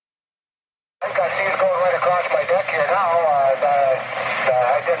think I see it going right across my deck here now.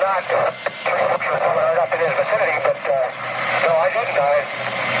 I did not look right up in his vicinity, but no, I didn't.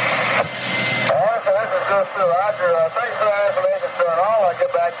 So this is good too, Roger. Thanks for that information, sir, and I'll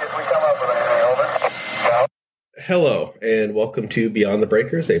get back to you if we come up with anything. Over. No. Hello, and welcome to Beyond the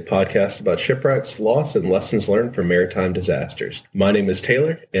Breakers, a podcast about shipwrecks, loss, and lessons learned from maritime disasters. My name is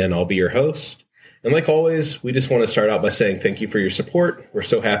Taylor, and I'll be your host. And like always, we just want to start out by saying thank you for your support. We're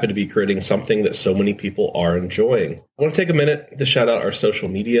so happy to be creating something that so many people are enjoying. I want to take a minute to shout out our social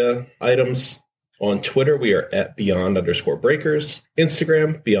media items. On Twitter, we are at Beyond_Breakers.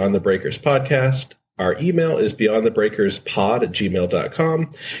 Instagram, Beyond the Breakers Podcast. Our email is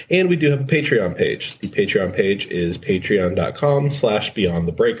beyondthebreakerspod@gmail.com. And we do have a Patreon page. The Patreon page is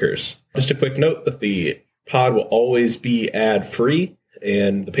patreon.com/beyondthebreakers. Just a quick note that the pod will always be ad-free.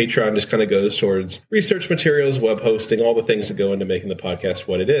 And the Patreon just kind of goes towards research materials, web hosting, all the things that go into making the podcast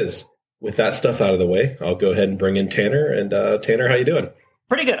what it is. With that stuff out of the way, I'll go ahead and bring in Tanner. And Tanner, how you doing?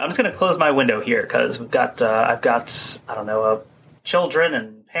 Pretty good. I'm just going to close my window here because I've got children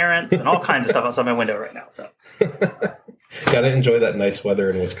and parents and all kinds of stuff outside my window right now. So, got to enjoy that nice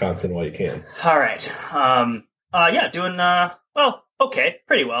weather in Wisconsin while you can. All right. Doing okay,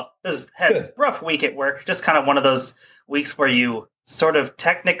 pretty well. This had a rough week at work. Just kind of one of those weeks where you sort of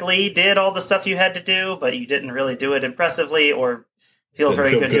technically did all the stuff you had to do, but you didn't really do it impressively or feel very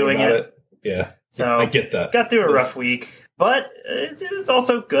good doing it. Yeah, so I get that. Got through a rough week, but it was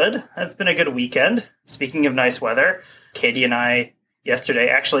also good. It's been a good weekend. Speaking of nice weather, Katie and I yesterday,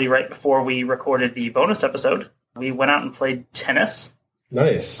 actually right before we recorded the bonus episode, we went out and played tennis.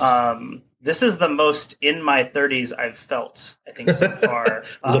 Nice. This is the most in my 30s I've felt, I think, so far.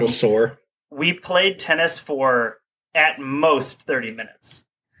 A little sore. We played tennis for at most 30 minutes.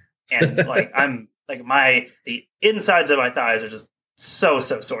 And the insides of my thighs are just so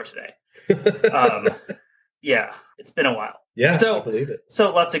sore today. Yeah, it's been a while. Yeah, so, I believe it.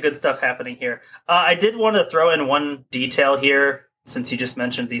 So lots of good stuff happening here. I did want to throw in one detail here, since you just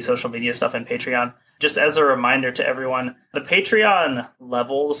mentioned the social media stuff and Patreon. Just as a reminder to everyone, the Patreon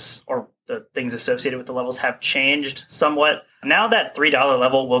levels, or the things associated with the levels, have changed somewhat. Now that $3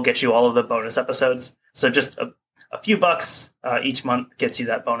 level will get you all of the bonus episodes. So just a few bucks each month gets you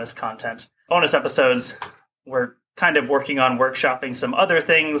that bonus content. Bonus episodes, we're kind of working on workshopping some other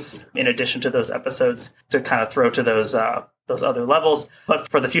things in addition to those episodes to kind of throw to those other levels. But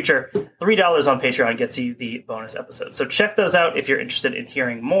for the future, $3 on Patreon gets you the bonus episodes. So check those out if you're interested in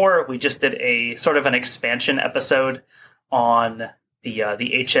hearing more. We just did a sort of an expansion episode on the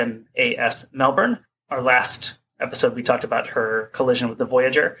HMAS Melbourne. Our last episode, we talked about her collision with the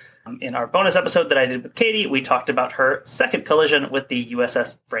Voyager. In our bonus episode that I did with Katie, we talked about her second collision with the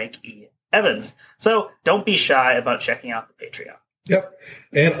USS Frank E. Evans. So don't be shy about checking out the Patreon. Yep.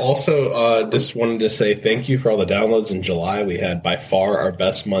 And also, just wanted to say thank you for all the downloads in July. We had by far our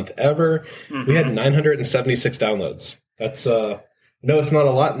best month ever. Mm-hmm. We had 976 downloads. That's, it's not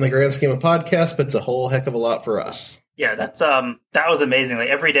a lot in the grand scheme of podcasts, but it's a whole heck of a lot for us. Yeah, that was amazing. Like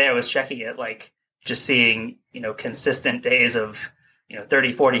every day I was checking it, like just seeing, consistent days of,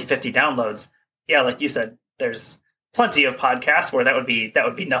 30, 40, 50 downloads. Yeah, like you said, there's plenty of podcasts where that would be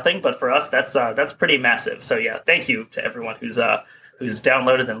nothing, but for us that's pretty massive. So yeah, thank you to everyone who's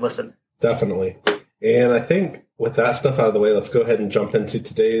downloaded and listened. Definitely. And I think with that stuff out of the way, let's go ahead and jump into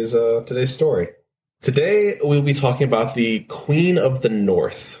today's story. Today we'll be talking about the Queen of the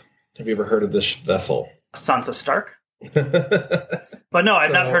North. Have you ever heard of this vessel? Sansa Stark? But no,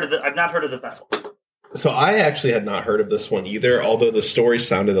 I've not heard of the vessel. So I actually had not heard of this one either, although the story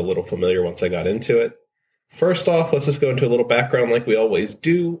sounded a little familiar once I got into it. First off, let's just go into a little background like we always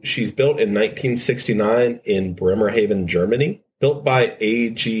do. She's built in 1969 in Bremerhaven, Germany, built by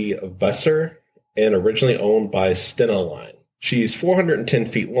A.G. Vesser and originally owned by Stena Line. She's 410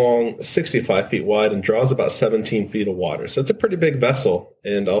 feet long, 65 feet wide, and draws about 17 feet of water. So it's a pretty big vessel,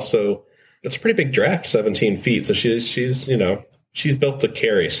 and also it's a pretty big draft, 17 feet. So she's built to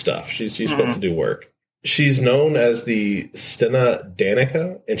carry stuff. She's built to do work. She's known as the Stena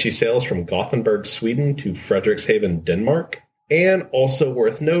Danica, and she sails from Gothenburg, Sweden to Frederikshavn, Denmark. And also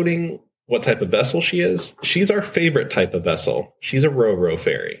worth noting what type of vessel she is. She's our favorite type of vessel. She's a ro-ro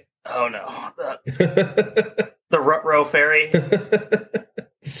ferry. Oh, no. The rut-row ferry?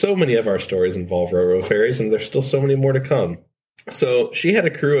 So many of our stories involve ro-ro ferries, and there's still so many more to come. So she had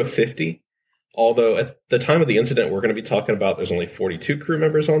a crew of 50, although at the time of the incident we're going to be talking about, there's only 42 crew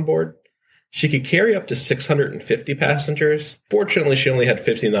members on board. She could carry up to 650 passengers. Fortunately, she only had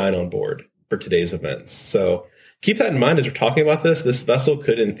 59 on board for today's events. So keep that in mind as we're talking about this. This vessel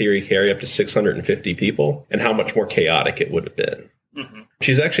could, in theory, carry up to 650 people, and how much more chaotic it would have been. Mm-hmm.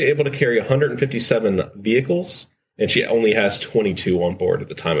 She's actually able to carry 157 vehicles, and she only has 22 on board at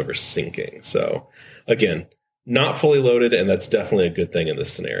the time of her sinking. So, again, not fully loaded, and that's definitely a good thing in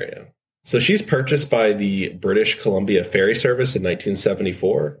this scenario. So she's purchased by the British Columbia Ferry Service in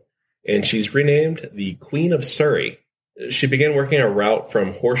 1974, and she's renamed the Queen of Surrey. She began working a route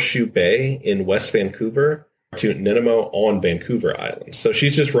from Horseshoe Bay in West Vancouver to Nanaimo on Vancouver Island. So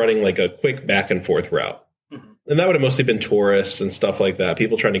she's just running like a quick back and forth route. Mm-hmm. And that would have mostly been tourists and stuff like that.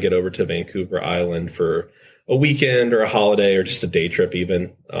 People trying to get over to Vancouver Island for a weekend or a holiday or just a day trip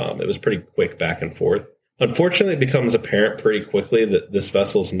even. It was pretty quick back and forth. Unfortunately, it becomes apparent pretty quickly that this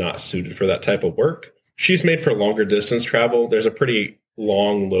vessel is not suited for that type of work. She's made for longer distance travel. There's a pretty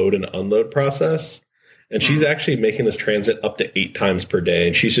long load and unload process. And she's actually making this transit up to 8 times per day.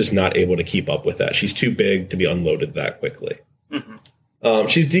 And she's just not able to keep up with that. She's too big to be unloaded that quickly. Mm-hmm.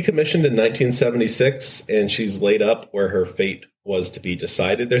 She's decommissioned in 1976, and she's laid up where her fate was to be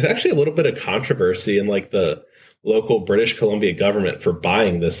decided. There's actually a little bit of controversy in like the local British Columbia government for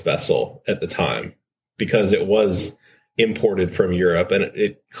buying this vessel at the time, because it was imported from Europe and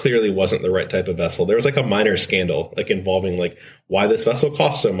it clearly wasn't the right type of vessel. There was like a minor scandal like involving like why this vessel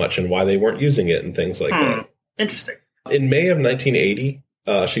cost so much and why they weren't using it and things like that. Interesting. In May of 1980,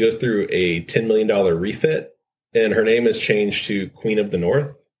 she goes through a $10 million refit, and her name is changed to Queen of the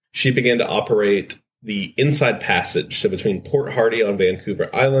North. She began to operate the Inside Passage, so between Port Hardy on Vancouver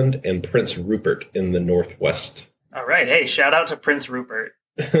Island and Prince Rupert in the Northwest. All right. Hey, shout out to Prince Rupert.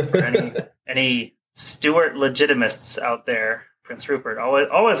 Any Stuart legitimists out there? Prince Rupert,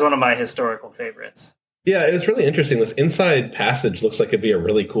 always one of my historical favorites. Yeah, it was really interesting. This Inside Passage looks like it'd be a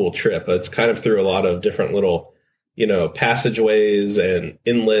really cool trip. It's kind of through a lot of different little, passageways and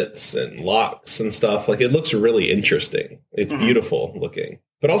inlets and locks and stuff. Like, it looks really interesting. It's beautiful looking,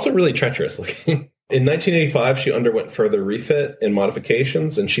 but also really treacherous looking. In 1985, she underwent further refit and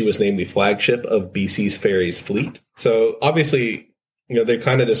modifications, and she was named the flagship of BC's Ferries fleet. So obviously, they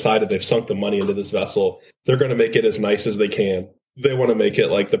kind of decided they've sunk the money into this vessel. They're going to make it as nice as they can. They want to make it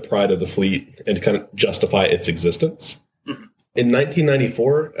like the pride of the fleet and kind of justify its existence. Mm-hmm. In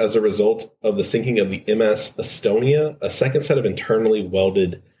 1994, as a result of the sinking of the MS Estonia, a second set of internally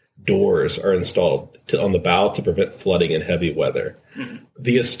welded doors are installed on the bow to prevent flooding in heavy weather. Mm-hmm.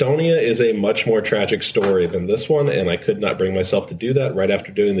 The Estonia is a much more tragic story than this one, and I could not bring myself to do that right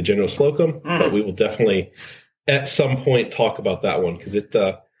after doing the General Slocum, but we will definitely at some point talk about that one, because it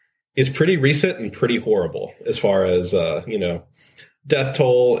is pretty recent and pretty horrible as far as, death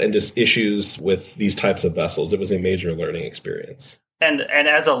toll and just issues with these types of vessels. It was a major learning experience. And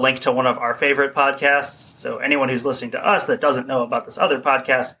as a link to one of our favorite podcasts, so anyone who's listening to us that doesn't know about this other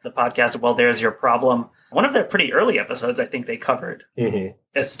podcast, the podcast, Well, There's Your Problem, one of their pretty early episodes, I think they covered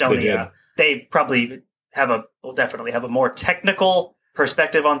Estonia. They probably will definitely have a more technical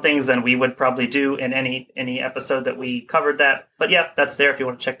perspective on things than we would probably do in any episode that we covered that. But yeah, that's there if you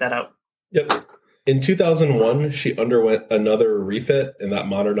want to check that out. Yep. In 2001, she underwent another refit, and that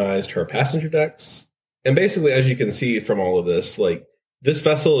modernized her passenger decks. And basically, as you can see from all of this, like, this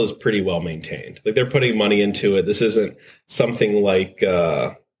vessel is pretty well maintained. Like, they're putting money into it. This isn't something like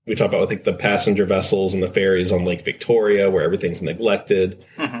we talk about with like the passenger vessels and the ferries on Lake Victoria, where everything's neglected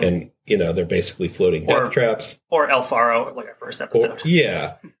and they're basically floating death traps. Or El Faro, like our first episode.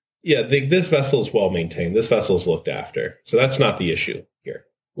 This vessel is well maintained. This vessel is looked after, so that's not the issue here.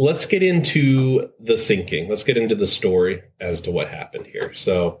 Let's get into the sinking. Let's get into the story as to what happened here.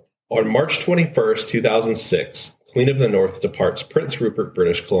 So on March 21st, 2006, Queen of the North departs Prince Rupert,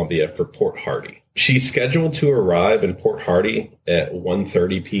 British Columbia for Port Hardy. She's scheduled to arrive in Port Hardy at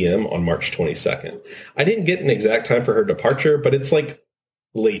 1:30 p.m. on March 22nd. I didn't get an exact time for her departure, but it's like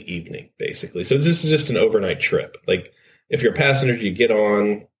late evening, basically. So this is just an overnight trip. Like, if you're a passenger, you get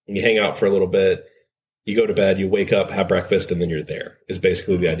on, you hang out for a little bit, you go to bed, you wake up, have breakfast, and then you're there, is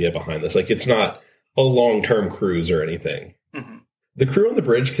basically the idea behind this. Like, it's not a long-term cruise or anything. Mm-hmm. The crew on the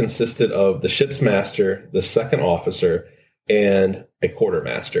bridge consisted of the ship's master, the second officer, and a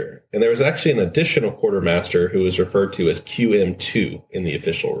quartermaster. And there was actually an additional quartermaster who was referred to as QM2 in the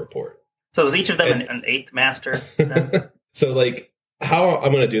official report. So was each of them an eighth master? So, like, how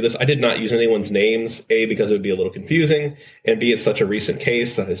I'm going to do this, I did not use anyone's names, A, because it would be a little confusing, and B, it's such a recent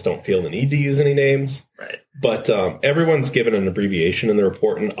case that I just don't feel the need to use any names. Right. But everyone's given an abbreviation in the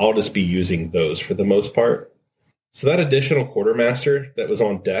report, and I'll just be using those for the most part. So that additional quartermaster that was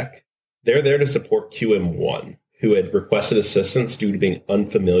on deck, they're there to support QM1, who had requested assistance due to being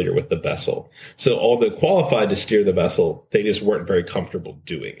unfamiliar with the vessel. So although qualified to steer the vessel, they just weren't very comfortable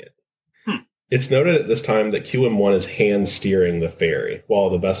doing it. It's noted at this time that QM1 is hand steering the ferry while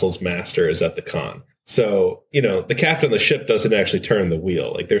the vessel's master is at the con. So, the captain of the ship doesn't actually turn the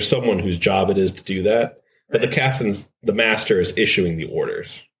wheel. Like, there's someone whose job it is to do that. But the master is issuing the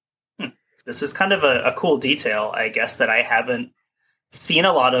orders. This is kind of a cool detail, I guess, that I haven't seen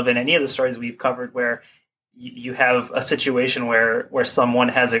a lot of in any of the stories we've covered, where you have a situation where someone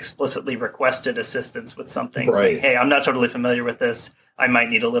has explicitly requested assistance with something, saying, hey, I'm not totally familiar with this. I might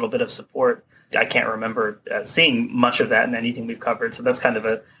need a little bit of support. I can't remember seeing much of that in anything we've covered. So that's kind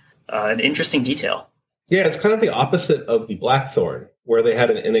of an interesting detail. Yeah, it's kind of the opposite of the Blackthorn, where they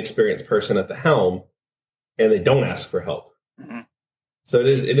had an inexperienced person at the helm and they don't ask for help. Mm-hmm. So it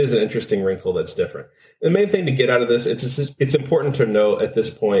is an interesting wrinkle that's different. The main thing to get out of this, it's important to know at this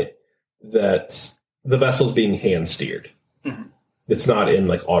point that the vessel's being hand steered. Mm-hmm. It's not in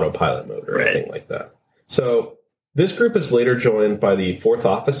like autopilot mode or anything like that. So this group is later joined by the fourth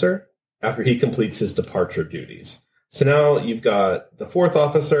officer after he completes his departure duties. So now you've got the fourth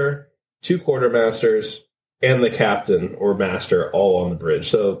officer, 2 quartermasters, and the captain or master all on the bridge.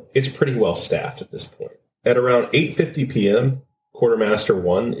 So it's pretty well staffed at this point. At around 8:50 p.m., Quartermaster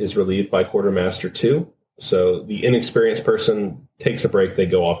 1 is relieved by Quartermaster 2. So the inexperienced person takes a break. They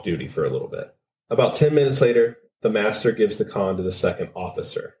go off duty for a little bit. About 10 minutes later, the master gives the con to the second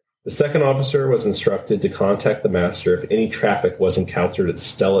officer. The second officer was instructed to contact the master if any traffic was encountered at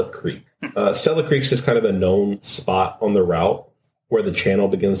Stella Creek. Stella Creek is just kind of a known spot on the route where the channel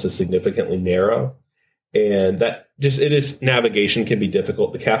begins to significantly narrow. And navigation can be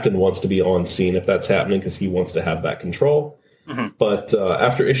difficult. The captain wants to be on scene if that's happening because he wants to have that control. Mm-hmm. But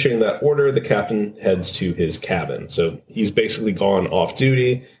after issuing that order, the captain heads to his cabin. So he's basically gone off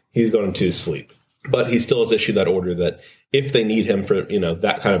duty. He's going to sleep. But he still has issued that order that if they need him for,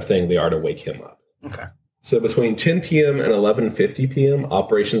 that kind of thing, they are to wake him up. Okay. So between 10 p.m. and 11:50 p.m.,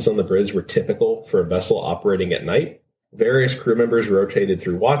 operations on the bridge were typical for a vessel operating at night. Various crew members rotated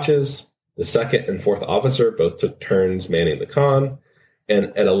through watches. The second and fourth officer both took turns manning the con.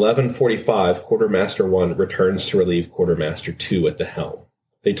 And at 11:45, Quartermaster 1 returns to relieve Quartermaster 2 at the helm.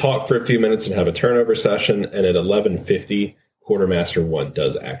 They talk for a few minutes and have a turnover session, and at 11:50, Quartermaster 1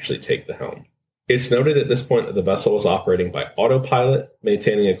 does actually take the helm. It's noted at this point that the vessel was operating by autopilot,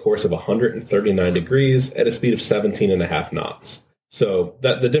 maintaining a course of 139 degrees at a speed of 17.5 knots. So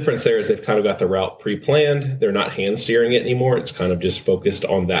the difference there is they've kind of got the route pre-planned. They're not hand steering it anymore. It's kind of just focused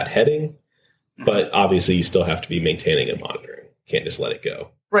on that heading. But obviously, you still have to be maintaining and monitoring. Can't just let it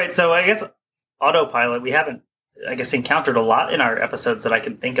go. Right. So I guess autopilot, we haven't, encountered a lot in our episodes that I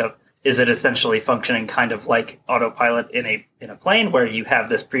can think of. Is it essentially functioning kind of like autopilot in a plane where you have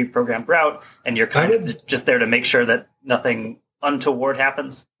this pre-programmed route and you're kind of just there to make sure that nothing untoward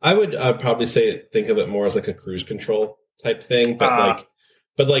happens? I would probably think of it more as like a cruise control type thing, but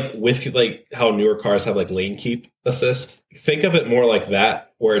with how newer cars have like lane keep assist. Think of it more like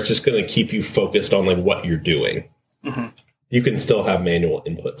that, where it's just going to keep you focused on like what you're doing. Mm-hmm. You can still have manual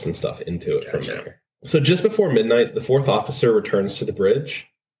inputs and stuff into it from there. So just before midnight, the fourth officer returns to the bridge,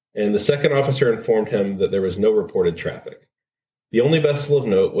 and the second officer informed him that there was no reported traffic. The only vessel of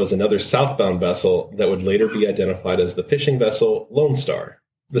note was another southbound vessel that would later be identified as the fishing vessel Lone Star.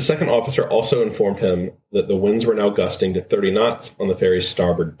 The second officer also informed him that the winds were now gusting to 30 knots on the ferry's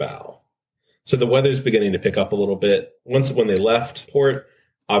starboard bow. So the weather's beginning to pick up a little bit. When they left port,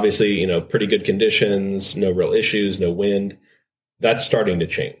 obviously, pretty good conditions, no real issues, no wind. That's starting to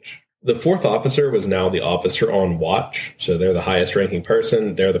change. The fourth officer was now the officer on watch. So they're the highest ranking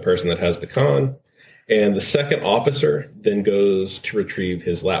person. They're the person that has the con. And the second officer then goes to retrieve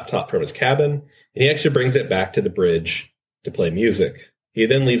his laptop from his cabin. And he actually brings it back to the bridge to play music. He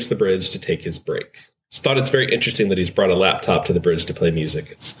then leaves the bridge to take his break. Just thought it's very interesting that he's brought a laptop to the bridge to play music.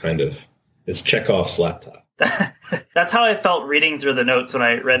 It's Chekhov's laptop. That's how I felt reading through the notes when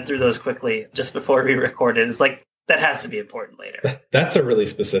I read through those quickly just before we recorded. It's like, that has to be important later. That's a really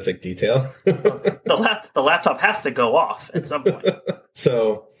specific detail. The laptop has to go off at some point.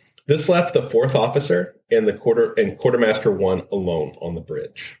 So this left the fourth officer and Quartermaster 1 alone on the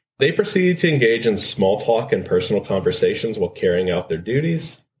bridge. They proceeded to engage in small talk and personal conversations while carrying out their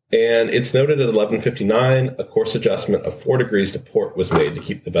duties. And it's noted at 11:59, a course adjustment of 4 degrees to port was made to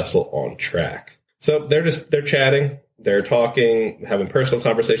keep the vessel on track. So they're chatting, they're talking, having personal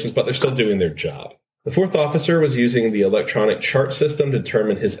conversations, but they're still doing their job. The fourth officer was using the electronic chart system to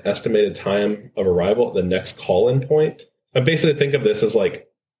determine his estimated time of arrival at the next call-in point. I basically think of this as like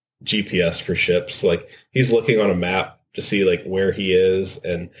GPS for ships. Like he's looking on a map to see like where he is.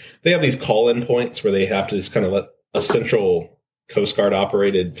 And they have these call-in points where they have to just kind of let a central Coast Guard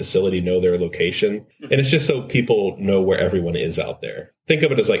operated facility know their location. And it's just so people know where everyone is out there. Think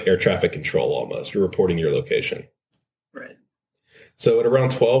of it as like air traffic control almost. You're reporting your location. Right. So at around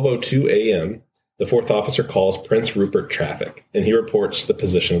 12:02 a.m., The fourth officer calls Prince Rupert traffic, and he reports the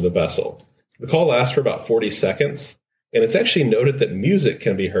position of the vessel. The call lasts for about 40 seconds, and it's actually noted that music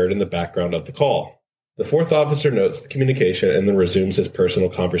can be heard in the background of the call. The fourth officer notes the communication and then resumes his personal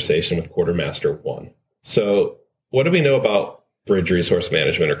conversation with Quartermaster 1. So, what do we know about bridge resource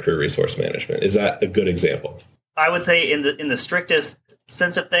management or crew resource management? Is that a good example? I would say in the strictest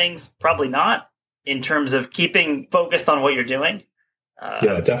sense of things, probably not, in terms of keeping focused on what you're doing.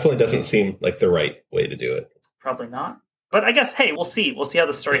 Yeah, it definitely doesn't seem like the right way to do it. Probably not. But I guess, hey, we'll see. We'll see how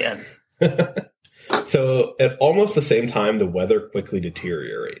the story ends. So at almost the same time, the weather quickly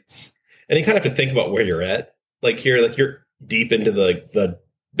deteriorates. And you kind of have to think about where you're at. Like you're deep into the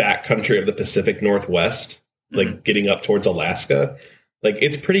back country of the Pacific Northwest, like getting up towards Alaska. Like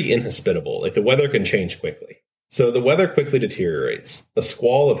it's pretty inhospitable. Like the weather can change quickly. So the weather quickly deteriorates. A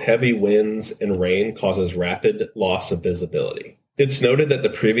squall of heavy winds and rain causes rapid loss of visibility. It's noted that the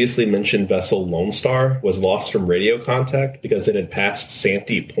previously mentioned vessel Lone Star was lost from radio contact because it had passed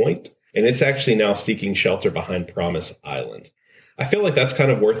Santee Point, and it's actually now seeking shelter behind Promise Island. I feel like that's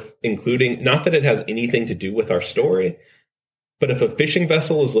kind of worth including, not that it has anything to do with our story, but if a fishing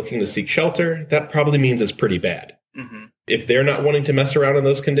vessel is looking to seek shelter, that probably means it's pretty bad. Mm-hmm. If they're not wanting to mess around in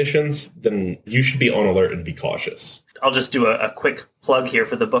those conditions, then you should be on alert and be cautious. I'll just do a quick plug here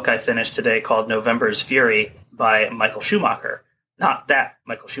for the book I finished today called November's Fury by Michael Schumacher. Not that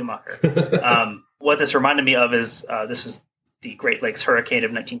Michael Schumacher. What this reminded me of is this was the Great Lakes hurricane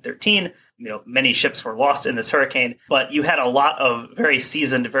of 1913. Many ships were lost in this hurricane, but you had a lot of very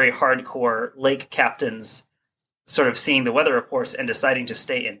seasoned, very hardcore lake captains sort of seeing the weather reports and deciding to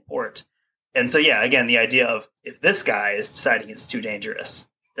stay in port. And so, yeah, again, the idea of if this guy is deciding it's too dangerous,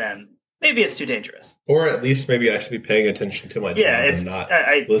 then maybe it's too dangerous. Or at least maybe I should be paying attention to my job and not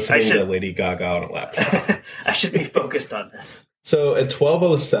listening to Lady Gaga on a laptop. I should be focused on this. So at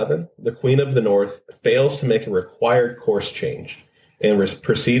 12:07, the Queen of the North fails to make a required course change and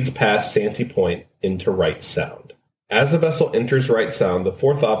proceeds past Santee Point into Wright Sound. As the vessel enters Wright Sound, the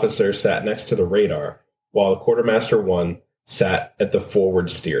fourth officer sat next to the radar, while the Quartermaster 1 sat at the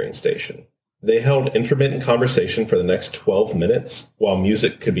forward steering station. They held intermittent conversation for the next 12 minutes, while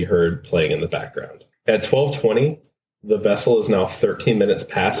music could be heard playing in the background. At 12:20, the vessel is now 13 minutes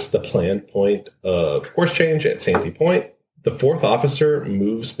past the planned point of course change at Santee Point. The fourth officer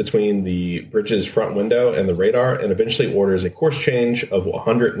moves between the bridge's front window and the radar and eventually orders a course change of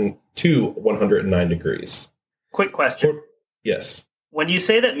 109 degrees. Quick question. Yes. When you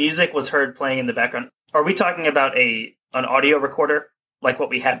say that music was heard playing in the background, are we talking about an audio recorder like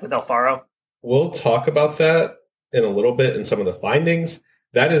what we had with Alfaro? We'll talk about that in a little bit in some of the findings.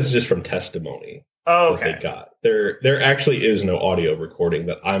 That is just from testimony that they got. There actually is no audio recording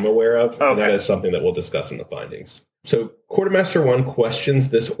that I'm aware of. And that is something that we'll discuss in the findings. So Quartermaster 1 questions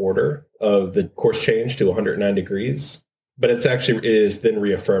this order of the course change to 109 degrees, but it is then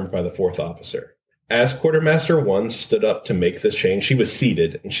reaffirmed by the fourth officer. As Quartermaster 1 stood up to make this change, she was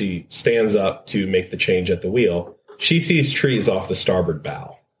seated, and she stands up to make the change at the wheel. She sees trees off the starboard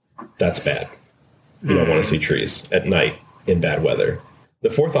bow. That's bad. You don't want to see trees at night in bad weather.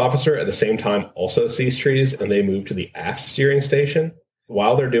 The fourth officer at the same time also sees trees, and they move to the aft steering station.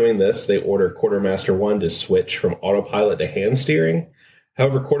 While they're doing this, they order Quartermaster 1 to switch from autopilot to hand steering.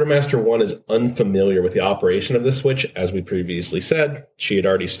 However, Quartermaster 1 is unfamiliar with the operation of this switch. As we previously said, she had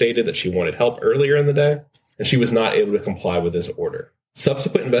already stated that she wanted help earlier in the day, and she was not able to comply with this order.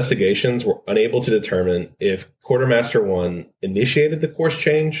 Subsequent investigations were unable to determine if Quartermaster 1 initiated the course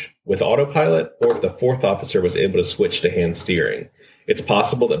change with autopilot or if the fourth officer was able to switch to hand steering. It's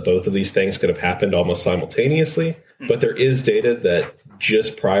possible that both of these things could have happened almost simultaneously, but there is data that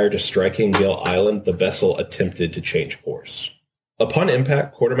just prior to striking Gale Island, the vessel attempted to change course. Upon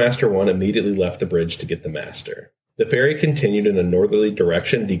impact, Quartermaster 1 immediately left the bridge to get the master. The ferry continued in a northerly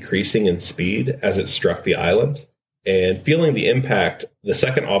direction, decreasing in speed as it struck the island. And feeling the impact, the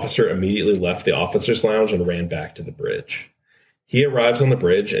second officer immediately left the officer's lounge and ran back to the bridge. He arrives on the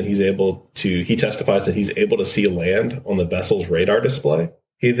bridge and he testifies that he's able to see land on the vessel's radar display.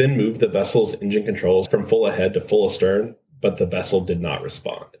 He then moved the vessel's engine controls from full ahead to full astern, but the vessel did not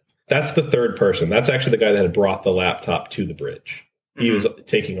respond. That's the third person. That's actually the guy that had brought the laptop to the bridge. He was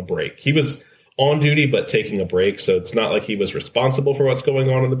taking a break. He was on duty, but taking a break. So it's not like he was responsible for what's going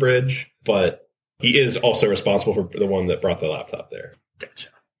on the bridge, but he is also responsible for the one that brought the laptop there. Gotcha.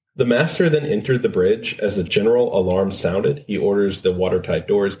 The master then entered the bridge. As the general alarm sounded, he orders the watertight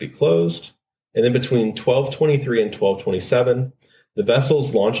doors be closed. And then between 12:23 and 12:27, the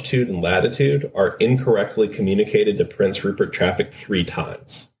vessel's longitude and latitude are incorrectly communicated to Prince Rupert traffic 3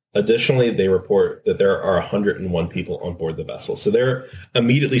 times. Additionally, they report that there are 101 people on board the vessel. So they're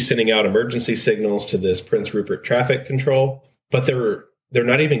immediately sending out emergency signals to this Prince Rupert traffic control, but they're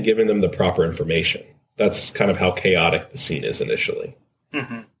not even giving them the proper information. That's kind of how chaotic the scene is initially.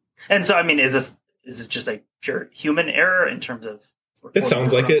 Mm-hmm. And so, I mean, is this just a pure human error in terms of? It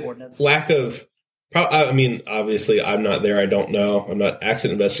sounds like it. Lack of. I mean, obviously, I'm not there. I don't know. I'm not an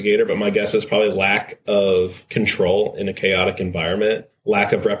accident investigator, but my guess is probably lack of control in a chaotic environment,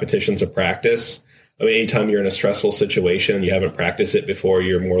 lack of repetitions of practice. I mean, anytime you're in a stressful situation and you haven't practiced it before,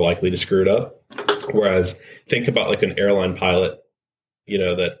 you're more likely to screw it up. Whereas think about like an airline pilot,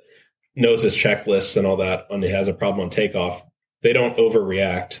 that knows his checklists and all that when he has a problem on takeoff. They don't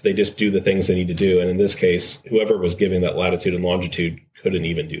overreact. They just do the things they need to do. And in this case, whoever was giving that latitude and longitude couldn't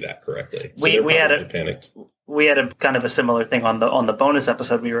even do that correctly. So we had panicked. We had a kind of a similar thing on the bonus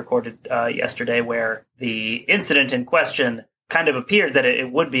episode we recorded yesterday, where the incident in question kind of appeared that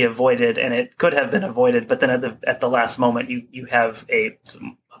it would be avoided, and it could have been avoided. But then at the last moment, you have a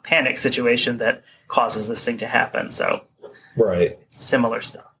panic situation that causes this thing to happen. So, right, similar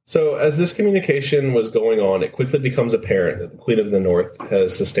stuff. So as this communication was going on, it quickly becomes apparent that the Queen of the North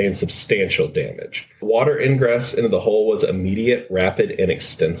has sustained substantial damage. Water ingress into the hull was immediate, rapid, and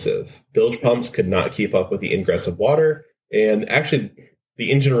extensive. Bilge pumps could not keep up with the ingress of water, and actually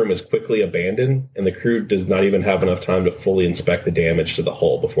the engine room is quickly abandoned, and the crew does not even have enough time to fully inspect the damage to the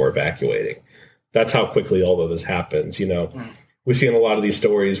hull before evacuating. That's how quickly all of this happens, We see in a lot of these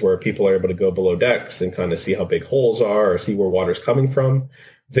stories where people are able to go below decks and kind of see how big holes are or see where water's coming from.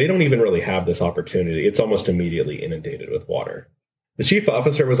 They don't even really have this opportunity. It's almost immediately inundated with water. The chief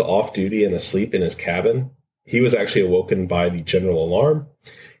officer was off duty and asleep in his cabin. He was actually awoken by the general alarm,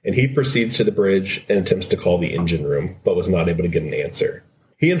 and he proceeds to the bridge and attempts to call the engine room, but was not able to get an answer.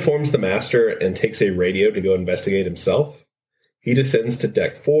 He informs the master and takes a radio to go investigate himself. He descends to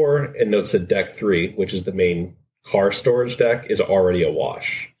deck 4 and notes that deck 3, which is the main car storage deck, is already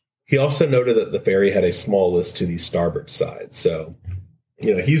awash. He also noted that the ferry had a small list to the starboard side, so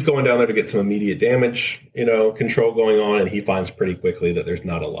he's going down there to get some immediate damage, control going on, and he finds pretty quickly that there's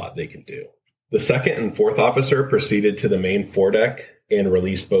not a lot they can do. The second and fourth officer proceeded to the main foredeck and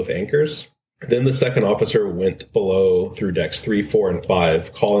released both anchors. Then the second officer went below through decks 3, 4, and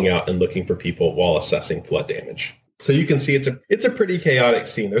 5, calling out and looking for people while assessing flood damage. So you can see it's a pretty chaotic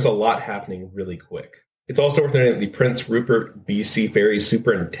scene. There's a lot happening really quick. It's also worth noting that the Prince Rupert BC Ferry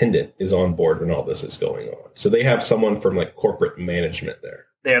superintendent is on board when all this is going on. So they have someone from like corporate management there.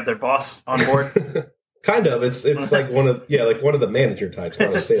 They have their boss on board. Kind of. It's like one of the manager types,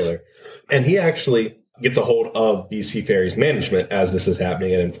 not a sailor. And he actually gets a hold of BC Ferry's management as this is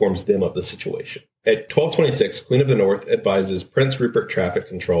happening and informs them of the situation. At 12:26, Queen of the North advises Prince Rupert Traffic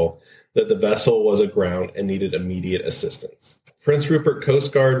Control that the vessel was aground and needed immediate assistance. Prince Rupert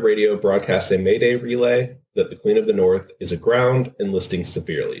Coast Guard radio broadcasts a Mayday relay that the Queen of the North is aground and listing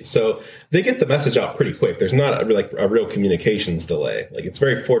severely. So they get the message out pretty quick. There's not a real communications delay. Like, it's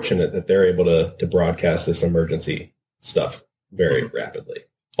very fortunate that they're able to broadcast this emergency stuff very rapidly.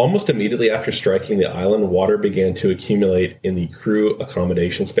 Almost immediately after striking the island, water began to accumulate in the crew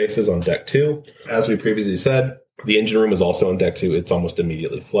accommodation spaces on deck 2. As we previously said, the engine room is also on deck 2. It's almost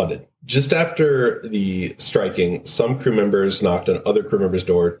immediately flooded. Just after the striking, some crew members knocked on other crew members'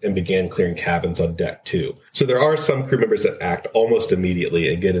 door and began clearing cabins on deck 2. So there are some crew members that act almost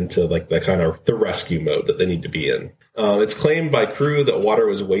immediately and get into like the rescue mode that they need to be in. It's claimed by crew that water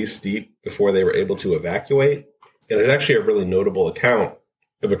was waist deep before they were able to evacuate. And there's actually a really notable account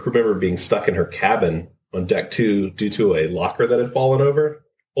of a crew member being stuck in her cabin on deck 2 due to a locker that had fallen over.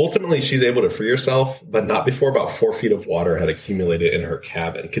 Ultimately, she's able to free herself, but not before about 4 feet of water had accumulated in her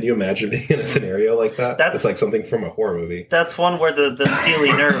cabin. Can you imagine being in a scenario like that? It's like something from a horror movie. That's one where the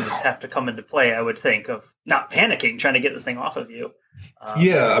steely nerves have to come into play, I would think, of not panicking, trying to get this thing off of you.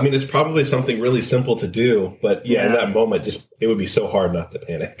 Yeah, I mean, it's probably something really simple to do, but in that moment, it would be so hard not to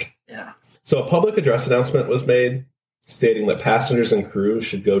panic. Yeah. So a public address announcement was made stating that passengers and crew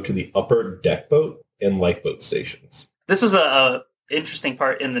should go to the upper deck boat and lifeboat stations. This was a interesting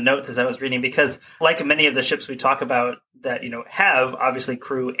part in the notes as I was reading, because like many of the ships we talk about that, have obviously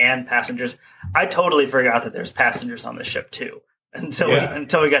crew and passengers, I totally forgot that there's passengers on the ship too. Until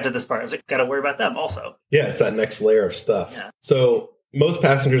we got to this part. I was like, got to worry about them also. Yeah, it's that next layer of stuff. Yeah. So most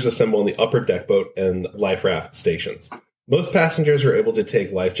passengers assemble in the upper deck boat and life raft stations. Most passengers are able to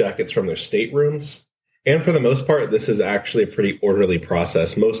take life jackets from their staterooms. And for the most part, this is actually a pretty orderly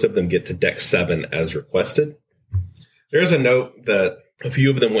process. Most of them get to deck 7 as requested. There's a note that a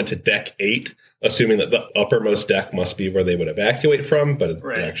few of them went to deck 8, assuming that the uppermost deck must be where they would evacuate from, but it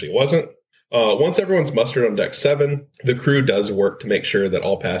actually wasn't. Once everyone's mustered on deck 7, the crew does work to make sure that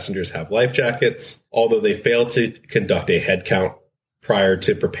all passengers have life jackets, although they fail to conduct a head count prior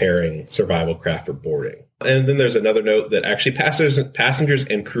to preparing survival craft for boarding. And then there's another note that actually passengers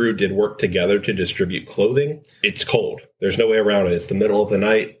and crew did work together to distribute clothing. It's cold. There's no way around it. It's the middle of the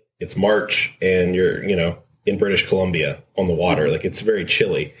night. It's March, and you're, in British Columbia on the water. Like, it's very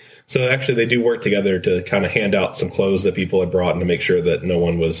chilly. So actually they do work together to kind of hand out some clothes that people had brought and to make sure that no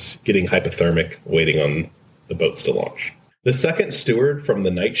one was getting hypothermic waiting on the boats to launch. The second steward from the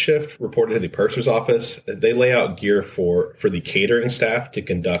night shift reported to the purser's office. They lay out gear for the catering staff to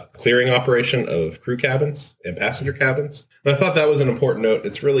conduct clearing operation of crew cabins and passenger cabins. And I thought that was an important note.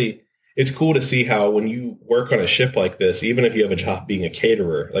 It's cool to see how when you work on a ship like this, even if you have a job being a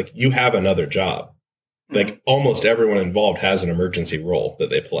caterer, like, you have another job. Like, almost everyone involved has an emergency role that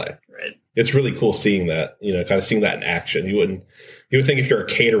they play. Right. It's really cool seeing that, kind of seeing that in action. You would think if you're a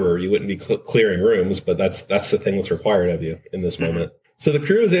caterer, you wouldn't be clearing rooms, but that's the thing that's required of you in this moment. So the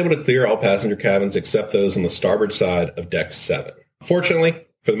crew is able to clear all passenger cabins except those on the starboard side of deck 7. Fortunately,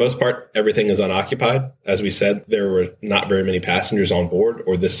 for the most part, everything is unoccupied. As we said, there were not very many passengers on board,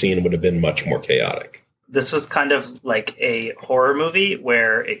 or this scene would have been much more chaotic. This was kind of like a horror movie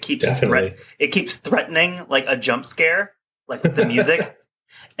where it keeps threatening like a jump scare, like with the music,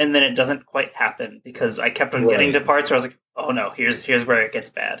 and then it doesn't quite happen because I kept on getting to parts where I was like, "Oh no, here's where it gets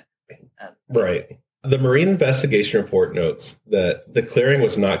bad." Right. The Marine Investigation Report notes that the clearing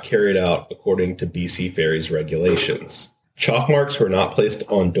was not carried out according to BC Ferries regulations. Chalk marks were not placed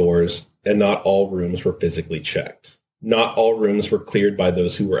on doors, and not all rooms were physically checked. Not all rooms were cleared by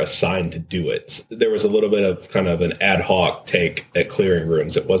those who were assigned to do it. There was a little bit of kind of an ad hoc take at clearing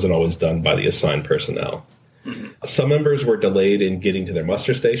rooms. It wasn't always done by the assigned personnel. Some members were delayed in getting to their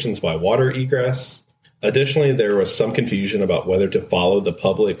muster stations by water egress. Additionally, there was some confusion about whether to follow the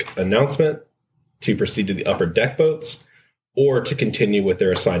public announcement to proceed to the upper deck boats or to continue with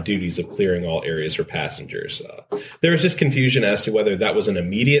their assigned duties of clearing all areas for passengers. There was just confusion as to whether that was an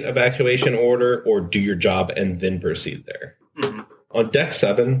immediate evacuation order or do your job and then proceed there. On deck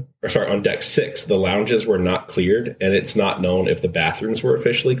 6, the lounges were not cleared, and it's not known if the bathrooms were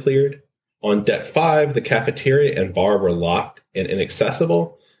officially cleared. On deck 5, the cafeteria and bar were locked and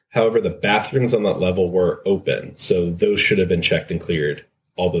inaccessible. However, the bathrooms on that level were open, so those should have been checked and cleared,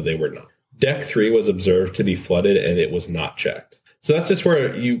 although they were not. Deck 3 was observed to be flooded, and it was not checked. So that's just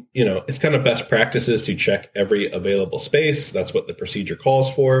where it's kind of best practices to check every available space. That's what the procedure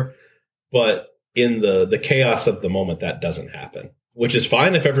calls for. But in the chaos of the moment, that doesn't happen, which is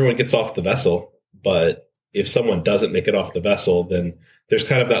fine if everyone gets off the vessel. But if someone doesn't make it off the vessel, then there's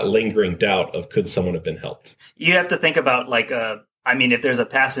kind of that lingering doubt of could someone have been helped? You have to think about if there's a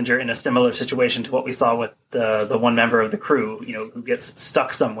passenger in a similar situation to what we saw with the one member of the crew, who gets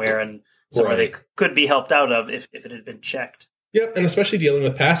stuck somewhere and somewhere they could be helped out of if it had been checked. Yep, and especially dealing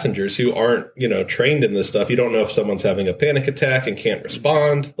with passengers who aren't, trained in this stuff. You don't know if someone's having a panic attack and can't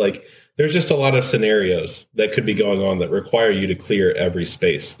respond. Like, there's just a lot of scenarios that could be going on that require you to clear every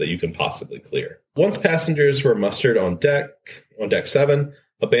space that you can possibly clear. Once passengers were mustered on deck 7,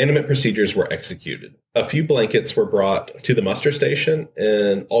 abandonment procedures were executed. A few blankets were brought to the muster station,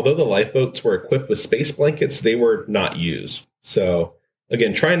 and although the lifeboats were equipped with space blankets, they were not used. So,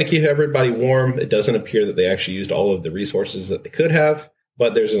 again, trying to keep everybody warm, it doesn't appear that they actually used all of the resources that they could have,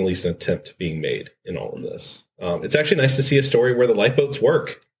 but there's at least an attempt being made in all of this. It's actually nice to see a story where the lifeboats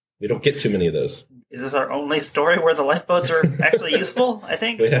work. We don't get too many of those. Is this our only story where the lifeboats are actually useful, I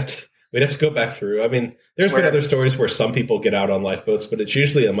think? We'd have to go back through. I mean, there's been other stories where some people get out on lifeboats, but it's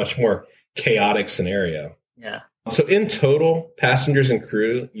usually a much more chaotic scenario. Yeah. So in total, passengers and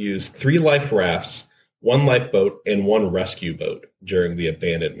crew used 3 life rafts, 1 lifeboat, and 1 rescue boat during the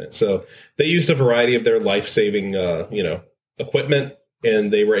abandonment. So they used a variety of their life-saving, equipment,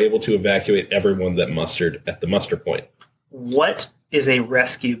 and they were able to evacuate everyone that mustered at the muster point. What is a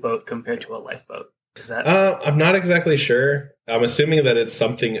rescue boat compared to a lifeboat? Is that? I'm not exactly sure. I'm assuming that it's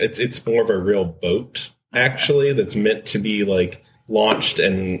something. It's more of a real boat, actually, that's meant to be like launched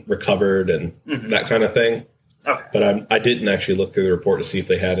and recovered and that kind of thing. Okay. But I didn't actually look through the report to see if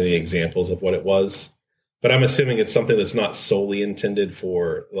they had any examples of what it was. But I'm assuming it's something that's not solely intended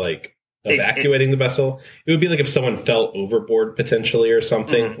for like evacuating the vessel. It would be like if someone fell overboard potentially or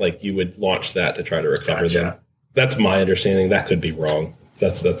something, like you would launch that to try to recover them. That's my understanding. That could be wrong.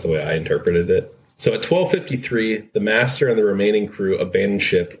 That's the way I interpreted it. So at 12:53, the master and the remaining crew abandoned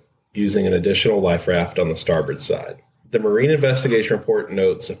ship using an additional life raft on the starboard side. The Marine Investigation Report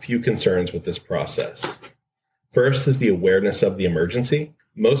notes a few concerns with this process. First is the awareness of the emergency.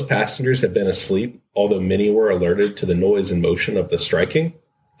 Most passengers had been asleep, although many were alerted to the noise and motion of the striking.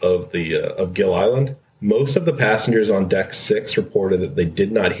 of Gill Island. Most of the passengers on deck 6 reported that they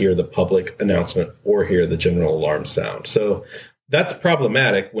did not hear the public announcement or hear the general alarm sound. So that's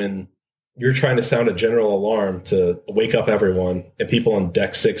problematic when you're trying to sound a general alarm to wake up everyone and people on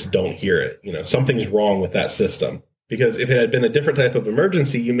deck 6 don't hear it. Something's wrong with that system. Because if it had been a different type of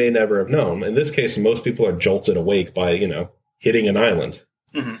emergency, you may never have known. In this case, most people are jolted awake by, hitting an island.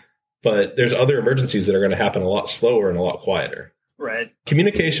 Mm-hmm. But there's other emergencies that are going to happen a lot slower and a lot quieter. Right.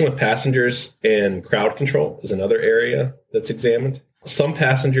 Communication with passengers and crowd control is another area that's examined. Some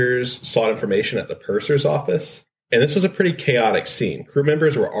passengers sought information at the purser's office, and this was a pretty chaotic scene. Crew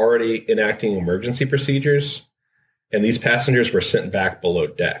members were already enacting emergency procedures, and these passengers were sent back below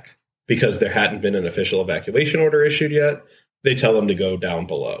deck. Because there hadn't been an official evacuation order issued yet, they tell them to go down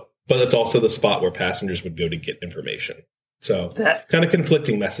below. But it's also the spot where passengers would go to get information. So that kind of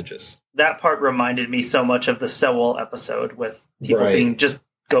conflicting messages. That part reminded me so much of the Sewell episode with people being just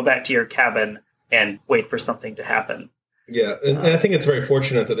go back to your cabin and wait for something to happen. Yeah, and I think it's very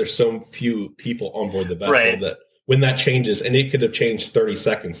fortunate that there's so few people on board the vessel that when that changes, and it could have changed 30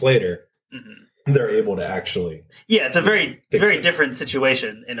 seconds later, they're able to actually... Yeah, it's a very different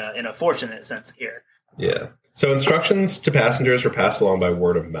situation in a fortunate sense here. Yeah. So instructions to passengers were passed along by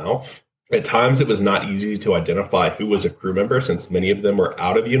word of mouth. At times, it was not easy to identify who was a crew member since many of them were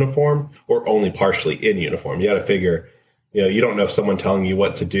out of uniform or only partially in uniform. You got to figure, you don't know if someone telling you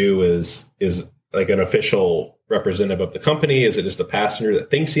what to do is like an official representative of the company. Is it just a passenger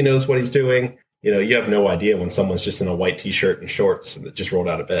that thinks he knows what he's doing? You have no idea when someone's just in a white T-shirt and shorts and that just rolled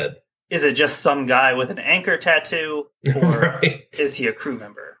out of bed. Is it just some guy with an anchor tattoo, or is he a crew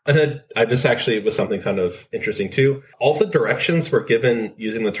member? And this actually was something kind of interesting, too. All the directions were given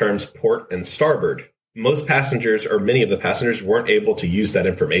using the terms port and starboard. Most passengers, or many of the passengers, weren't able to use that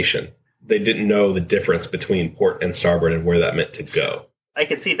information. They didn't know the difference between port and starboard and where that meant to go. I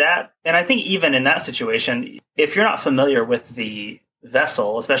could see that. And I think even in that situation, if you're not familiar with the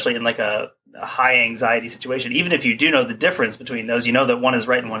vessel, especially in like a high anxiety situation, even if you do know the difference between those, that one is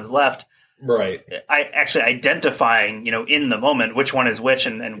right and one is left. Right. I actually identifying, in the moment, which one is which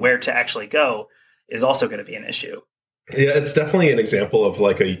and where to actually go is also going to be an issue. Yeah, it's definitely an example of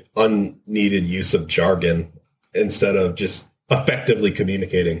like a unneeded use of jargon instead of just effectively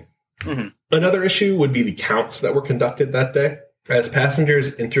communicating. Mm-hmm. Another issue would be the counts that were conducted that day. As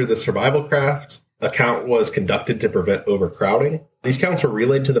passengers entered the survival craft, a count was conducted to prevent overcrowding. These counts were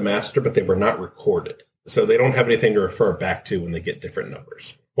relayed to the master, but they were not recorded. So they don't have anything to refer back to when they get different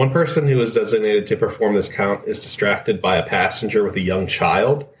numbers. One person who was designated to perform this count is distracted by a passenger with a young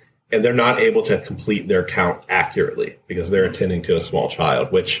child, and they're not able to complete their count accurately because they're attending to a small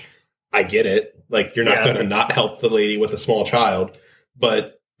child, which I get it. Like, you're not going to not help the lady with a small child,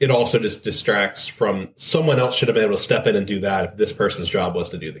 but it also just distracts from someone else should have been able to step in and do that if this person's job was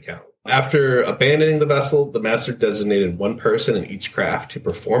to do the count. After abandoning the vessel, the master designated one person in each craft to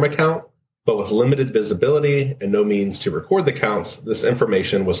perform a count, but with limited visibility and no means to record the counts, this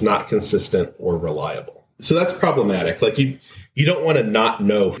information was not consistent or reliable. So that's problematic. Like, you don't want to not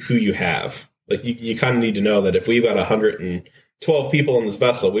know who you have. Like, you kind of need to know that if we've got 112 people in this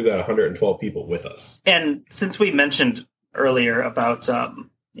vessel, we've got 112 people with us. And since we mentioned earlier about, I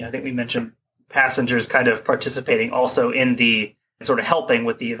think we mentioned passengers kind of participating also in the sort of helping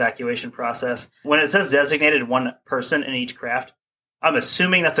with the evacuation process. When it says designated one person in each craft, I'm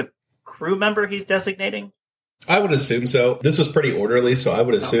assuming that's a crew member he's designating? I would assume so. This was pretty orderly, so I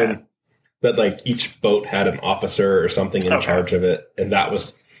would assume that like each boat had an officer or something in charge of it. And that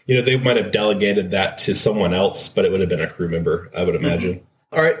was, they might have delegated that to someone else, but it would have been a crew member, I would imagine. Mm-hmm.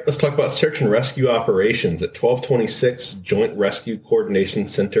 All right, let's talk about search and rescue operations. At 1226, Joint Rescue Coordination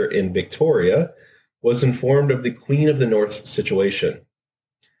Center in Victoria was informed of the Queen of the North situation.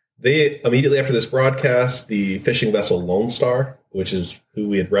 They, immediately after this broadcast, the fishing vessel Lone Star, which is who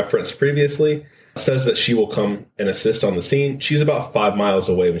we had referenced previously, says that she will come and assist on the scene. She's about 5 miles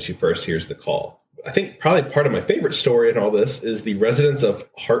away when she first hears the call. I think probably part of my favorite story in all this is the residents of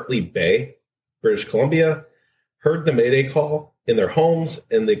Hartley Bay, British Columbia, heard the Mayday call in their homes,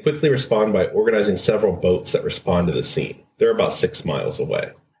 and they quickly respond by organizing several boats that respond to the scene. They're about 6 miles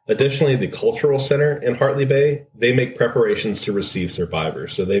away. Additionally, the Cultural Center in Hartley Bay, they make preparations to receive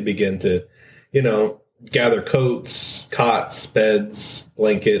survivors. So they begin to, gather coats, cots, beds,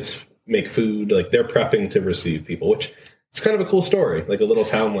 blankets, make food. Like, they're prepping to receive people, which it's kind of a cool story. Like a little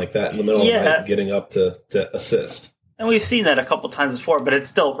town like that in the middle of the night getting up to assist. And we've seen that a couple times before, but it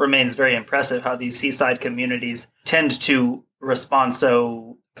still remains very impressive how these seaside communities tend to respond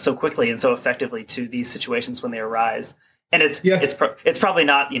so quickly and so effectively to these situations when they arise. And it's probably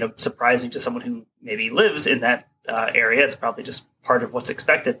not, surprising to someone who maybe lives in that area. It's probably just part of what's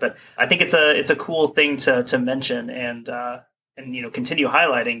expected. But I think it's a cool thing to mention and continue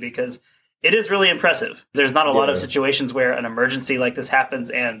highlighting, because it is really impressive. There's not a lot of situations where an emergency like this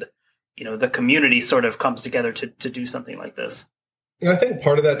happens and the community sort of comes together to do something like this. I think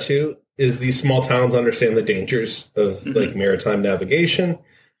part of that too is these small towns understand the dangers of like maritime navigation,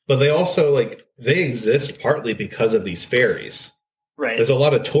 but they also they exist partly because of these ferries. Right. There's a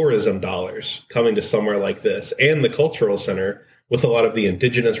lot of tourism dollars coming to somewhere like this, and the cultural center with a lot of the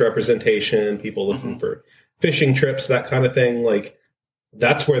indigenous representation, people looking for fishing trips, that kind of thing.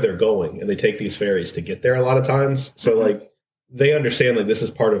 That's where they're going, and they take these ferries to get there a lot of times. So they understand this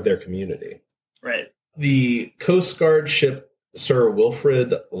is part of their community. Right. The Coast Guard ship Sir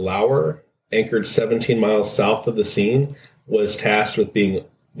Wilfrid Laur, anchored 17 miles south of the scene, was tasked with being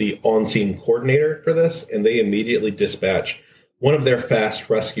the on-scene coordinator for this, and they immediately dispatched one of their fast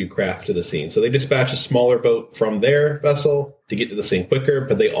rescue craft to the scene. So they dispatch a smaller boat from their vessel to get to the scene quicker,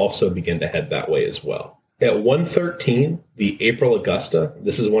 but they also begin to head that way as well. At 1:13, the April Augusta,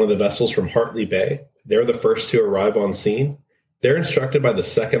 this is one of the vessels from Hartley Bay, they're the first to arrive on scene. They're instructed by the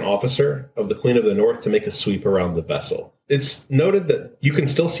second officer of the Queen of the North to make a sweep around the vessel. It's noted that you can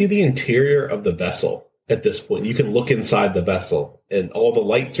still see the interior of the vessel at this point. You can look inside the vessel, and all the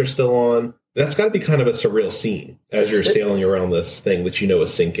lights are still on. That's got to be kind of a surreal scene as you're sailing around this thing that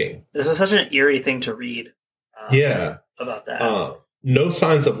is sinking. This is such an eerie thing to read. About that. No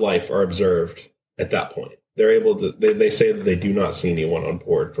signs of life are observed at that point. They're able to. They say that they do not see anyone on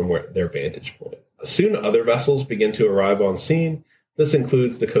board from their vantage point. Soon, other vessels begin to arrive on scene. This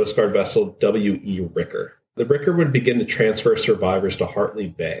includes the Coast Guard vessel W.E. Ricker. The Ricker would begin to transfer survivors to Hartley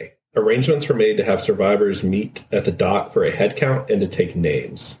Bay. Arrangements were made to have survivors meet at the dock for a head count and to take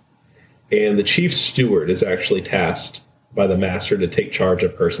names. And the chief steward is actually tasked by the master to take charge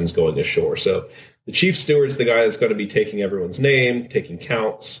of persons going ashore. So the chief steward's the guy that's going to be taking everyone's name, taking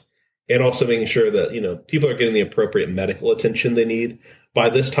counts, and also making sure that, people are getting the appropriate medical attention they need. By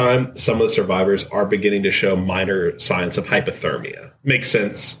this time, some of the survivors are beginning to show minor signs of hypothermia. Makes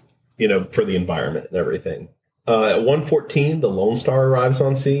sense, for the environment and everything. At 1:14, the Lone Star arrives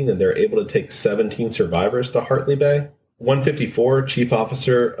on scene, and they're able to take 17 survivors to Hartley Bay. 1:54, Chief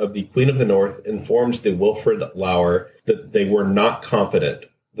Officer of the Queen of the North informs the Wilfrid Laur that they were not confident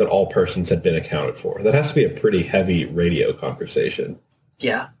that all persons had been accounted for. That has to be a pretty heavy radio conversation.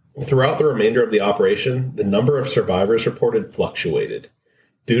 Yeah. Throughout the remainder of the operation, the number of survivors reported fluctuated.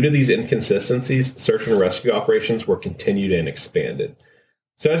 Due to these inconsistencies, search and rescue operations were continued and expanded.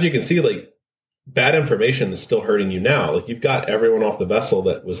 So as you can see, bad information is still hurting you now. You've got everyone off the vessel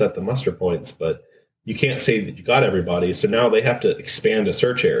that was at the muster points, but you can't say that you got everybody. So now they have to expand a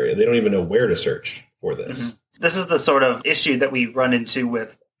search area. They don't even know where to search for this. Mm-hmm. This is the sort of issue that we run into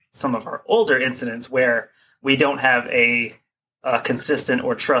with some of our older incidents where we don't have a consistent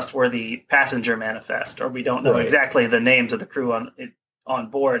or trustworthy passenger manifest, or we don't know exactly the names of the crew on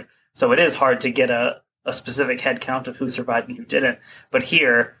board. So it is hard to get a specific head count of who survived and who didn't. But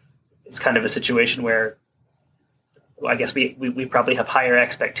here, it's kind of a situation where I guess we probably have higher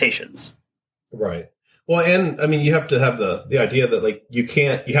expectations. Right. Well, and I mean, you have to have the idea that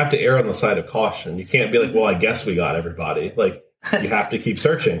you have to err on the side of caution. You can't be well, I guess we got everybody. You have to keep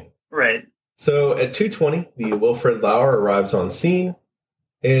searching. Right. So at 2:20, the Wilfrid Laur arrives on scene,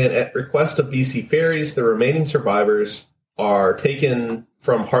 and at request of BC Ferries, the remaining survivors are taken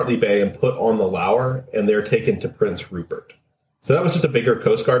from Hartley Bay and put on the Laur, and they're taken to Prince Rupert. So that was just a bigger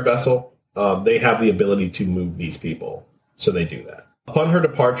Coast Guard vessel. They have the ability to move these people, so they do that. Upon her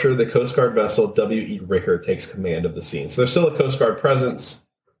departure, the Coast Guard vessel W.E. Ricker takes command of the scene. So there's still a Coast Guard presence,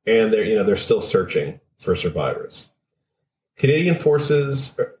 and they're still searching for survivors. Canadian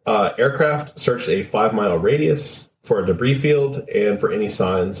Forces aircraft searched a 5-mile radius for a debris field and for any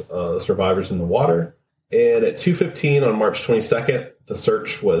signs of survivors in the water. And at 2:15 on March 22nd, the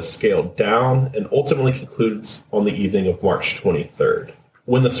search was scaled down and ultimately concludes on the evening of March 23rd.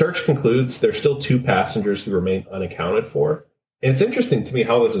 When the search concludes, there's still 2 passengers who remain unaccounted for. And it's interesting to me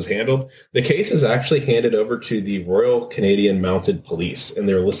how this is handled. The case is actually handed over to the Royal Canadian Mounted Police, and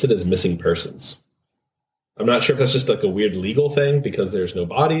they're listed as missing persons. I'm not sure if that's just a weird legal thing because there's no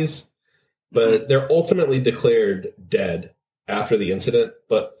bodies, but they're ultimately declared dead after the incident.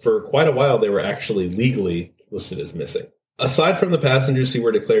 But for quite a while, they were actually legally listed as missing. Aside from the passengers who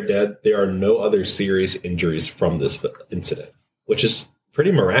were declared dead, there are no other serious injuries from this incident, which is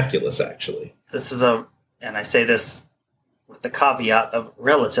pretty miraculous, actually. This is and I say this with the caveat of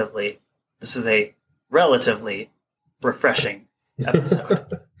this was a relatively refreshing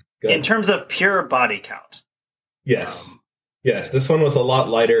episode. In terms of pure body count. Yes. Yes, this one was a lot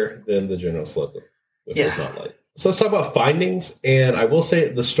lighter than the General Slocum, which was not light. So let's talk about findings, and I will say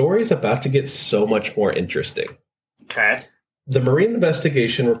the story is about to get so much more interesting. Okay. The Marine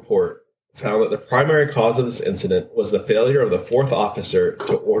Investigation Report found that the primary cause of this incident was the failure of the fourth officer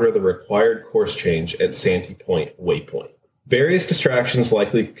to order the required course change at Santee Point Waypoint. Various distractions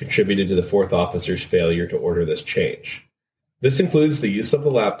likely contributed to the fourth officer's failure to order this change. This includes the use of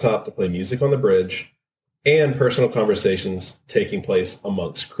the laptop to play music on the bridge and personal conversations taking place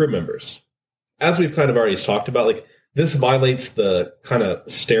amongst crew members. As we've kind of already talked about, like this violates the kind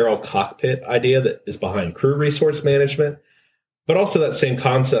of sterile cockpit idea that is behind crew resource management, but also that same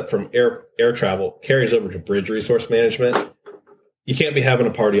concept from air travel carries over to bridge resource management. You can't be having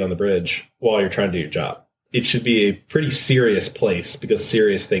a party on the bridge while you're trying to do your job. It should be a pretty serious place because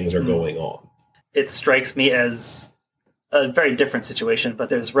serious things are going on. It strikes me as a very different situation, but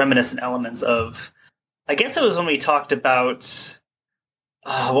there's reminiscent elements of, I guess it was when we talked about,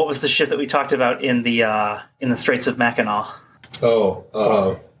 what was the ship that we talked about in the Straits of Mackinac? What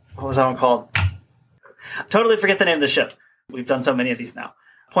was that one called? Totally forget the name of the ship. We've done so many of these now.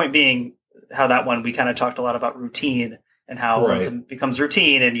 Point being, how that one, we kind of talked a lot about routine and how once it becomes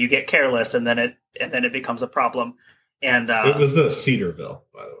routine and you get careless and then it becomes a problem. And it was the Cedarville,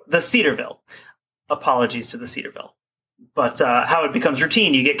 by the way. The Cedarville. Apologies to the Cedarville. But how it becomes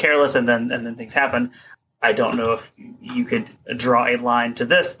routine, you get careless and then things happen. I don't know if you could draw a line to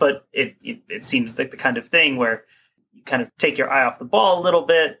this, but it seems like the kind of thing where you kind of take your eye off the ball a little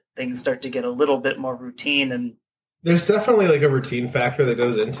bit, things start to get a little bit more routine. And there's definitely like a routine factor that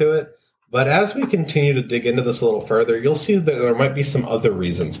goes into it. But as we continue to dig into this a little further, you'll see that there might be some other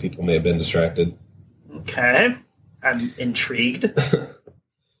reasons people may have been distracted. Okay. I'm intrigued.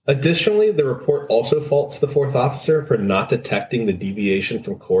 Additionally, the report also faults the fourth officer for not detecting the deviation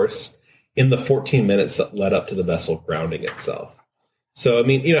from course in the 14 minutes that led up to the vessel grounding itself. So, I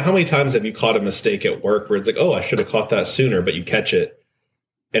mean, how many times have you caught a mistake at work where it's like, oh, I should have caught that sooner, but you catch it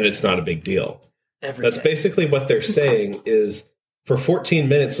and it's not a big deal. That's basically what they're saying is for 14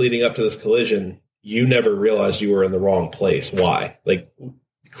 minutes leading up to this collision, you never realized you were in the wrong place. Why? Like,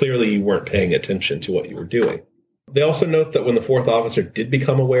 clearly you weren't paying attention to what you were doing. They also note that when the fourth officer did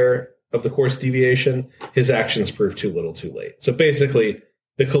become aware of the course deviation, his actions proved too little too late. So basically,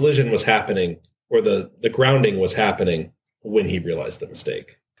 the collision was happening, or the grounding was happening when he realized the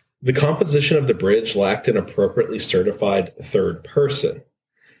mistake. The composition of the bridge lacked an appropriately certified third person.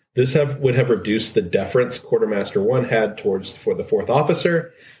 This would have reduced the deference Quartermaster 1 had for the fourth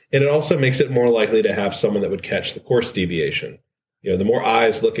officer, and it also makes it more likely to have someone that would catch the course deviation. The more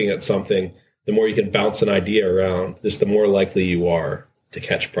eyes looking at something, the more you can bounce an idea around, just the more likely you are to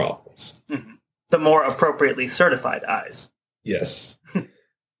catch problems. Mm-hmm. The more appropriately certified eyes. Yes.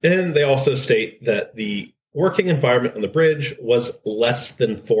 And they also state that the working environment on the bridge was less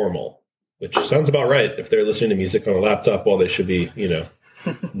than formal, which sounds about right if they're listening to music on a laptop while they should be,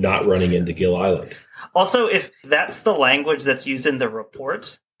 not running into Gill Island. Also, if that's the language that's used in the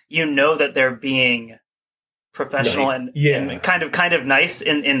report, that they're being professional nice. and kind of nice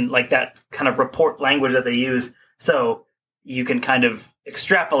in like that kind of report language that they use. So you can kind of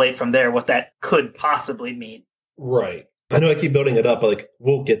extrapolate from there what that could possibly mean. Right. I know I keep building it up, but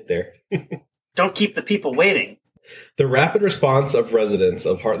we'll get there. Don't keep the people waiting. The rapid response of residents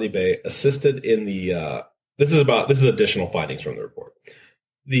of Hartley Bay assisted in the, this is additional findings from the report.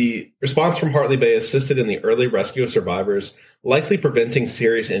 The response from Hartley Bay assisted in the early rescue of survivors, likely preventing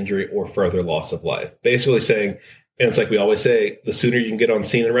serious injury or further loss of life. Basically saying, and it's like we always say, the sooner you can get on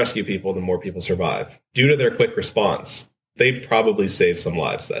scene and rescue people, the more people survive. Due to their quick response, they probably saved some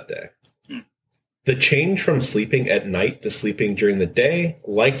lives that day. The change from sleeping at night to sleeping during the day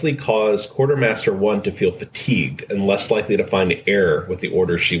likely caused Quartermaster 1 to feel fatigued and less likely to find error with the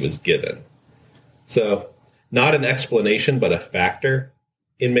orders she was given. So, not an explanation, but a factor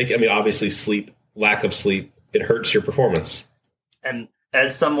in making, obviously lack of sleep, it hurts your performance. And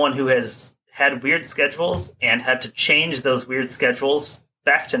as someone who has had weird schedules and had to change those weird schedules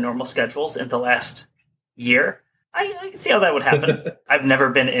back to normal schedules in the last year, I can see how that would happen. I've never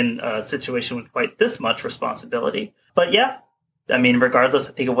been in a situation with quite this much responsibility. But yeah, regardless,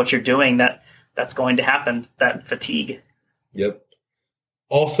 I think of what you're doing, that's going to happen, that fatigue. Yep.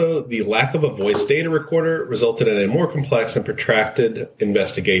 Also, the lack of a voice data recorder resulted in a more complex and protracted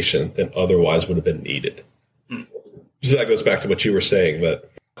investigation than otherwise would have been needed. So that goes back to what you were saying, that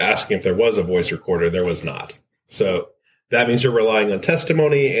asking if there was a voice recorder, there was not. So that means you're relying on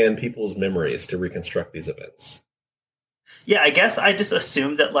testimony and people's memories to reconstruct these events. Yeah, I guess I just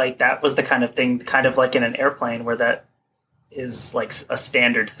assumed that that was the kind of thing, kind of like in an airplane where that is like a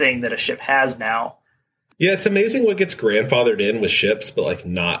standard thing that a ship has now. Yeah, it's amazing what gets grandfathered in with ships, but like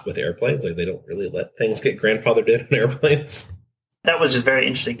not with airplanes. Like they don't really let things get grandfathered in on airplanes. That was just very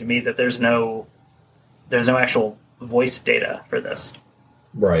interesting to me that there's no actual voice data for this.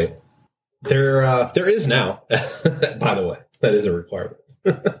 Right. There is now, by the way. That is a requirement.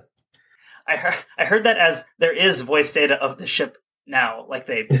 I heard that as there is voice data of the ship now. Like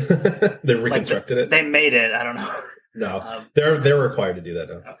they reconstructed it. They made it. I don't know. No, they're required to do that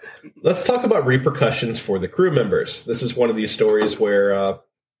now. Okay. Let's talk about repercussions for the crew members. This is one of these stories where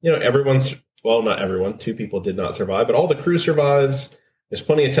not everyone. 2 people did not survive, but all the crew survives. There's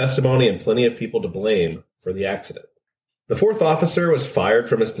plenty of testimony and plenty of people to blame for the accident. The 4th officer was fired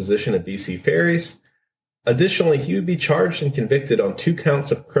from his position at BC Ferries. Additionally, he would be charged and convicted on 2 counts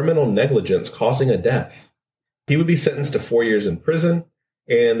of criminal negligence causing a death. He would be sentenced to 4 years in prison,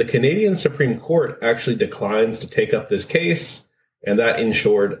 and the Canadian Supreme Court actually declines to take up this case, and that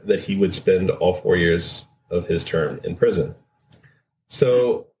ensured that he would spend all 4 years of his term in prison.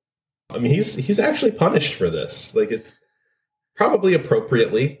 So, I mean, he's actually punished for this. Like, it's probably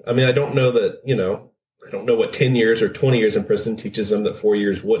appropriately. I mean, I don't know what 10 years or 20 years in prison teaches him that 4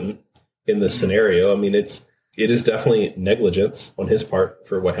 years wouldn't in this scenario. I mean, it is definitely negligence on his part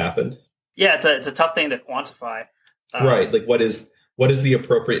for what happened. Yeah, it's a tough thing to quantify. Right. Like, what is the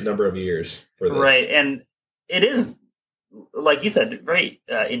appropriate number of years for this? Right. And it is, like you said, very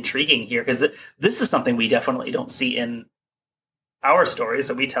intriguing here because this is something we definitely don't see in our stories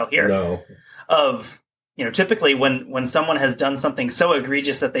that we tell here. No. Of, typically when someone has done something so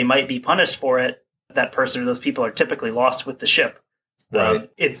egregious that they might be punished for it, that person or those people are typically lost with the ship.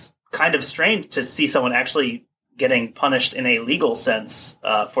 Right. It's kind of strange to see someone actually getting punished in a legal sense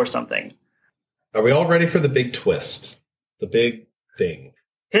for something. Are we all ready for the big twist? The big thing.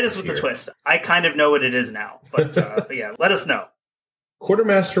 Hit us with the twist. I kind of know what it is now, but yeah, let us know.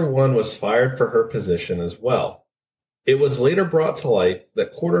 Quartermaster 1 was fired for her position as well. It was later brought to light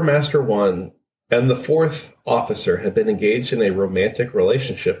that Quartermaster 1 and the 4th officer had been engaged in a romantic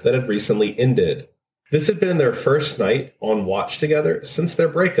relationship that had recently ended. This had been their first night on watch together since their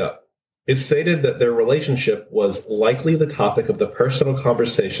breakup. It stated that their relationship was likely the topic of the personal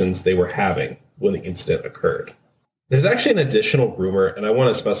conversations they were having when the incident occurred. There's actually an additional rumor, and I want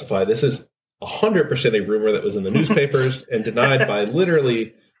to specify this is 100% a rumor that was in the newspapers and denied by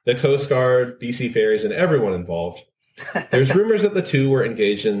literally the Coast Guard, BC Ferries, and everyone involved. There's rumors that the 2 were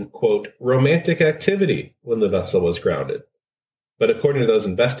engaged in, quote, romantic activity when the vessel was grounded. But according to those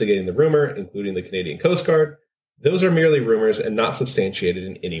investigating the rumor, including the Canadian Coast Guard, those are merely rumors and not substantiated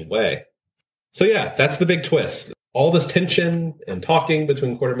in any way. So yeah, that's the big twist. All this tension and talking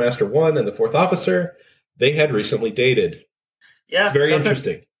between Quartermaster 1 and the 4th officer, they had recently dated. Yeah. It's very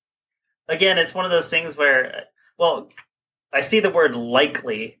interesting. Again, it's one of those things where, I see the word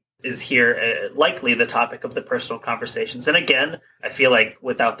likely is here, likely the topic of the personal conversations. And again, I feel like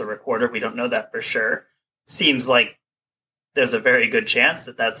without the recorder, we don't know that for sure. Seems like there's a very good chance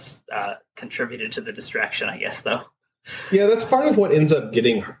that that's contributed to the distraction, I guess, though. Yeah, that's part of what ends up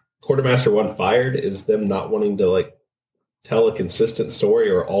getting Quartermaster 1 fired is them not wanting to tell a consistent story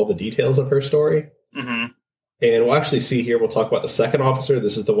or all the details of her story. Mm-hmm. And we'll actually see here, we'll talk about the 2nd officer.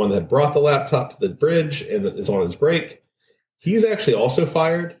 This is the one that brought the laptop to the bridge and that is on his break. He's actually also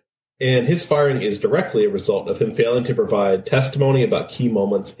fired, and his firing is directly a result of him failing to provide testimony about key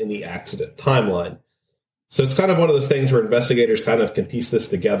moments in the accident timeline. So it's kind of one of those things where investigators kind of can piece this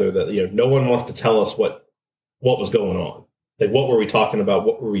together that, no one wants to tell us what was going on. Like, what were we talking about?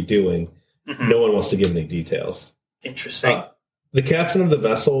 What were we doing? Mm-hmm. No one wants to give any details. Interesting. The captain of the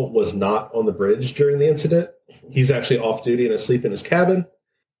vessel was not on the bridge during the incident. He's actually off duty and asleep in his cabin.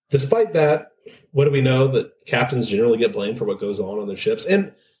 Despite that, what do we know? That captains generally get blamed for what goes on their ships,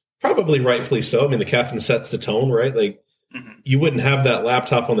 and probably rightfully so. I mean, the captain sets the tone, right? Like, mm-hmm. You wouldn't have that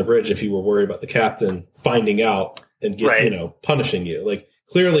laptop on the bridge if you were worried about the captain finding out and punishing you. Like,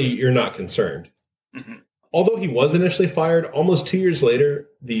 clearly you're not concerned. Mm-hmm. Although he was initially fired, almost 2 years later,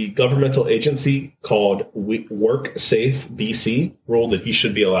 the governmental agency called Work Safe BC ruled that he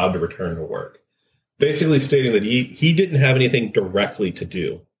should be allowed to return to work, basically stating that he didn't have anything directly to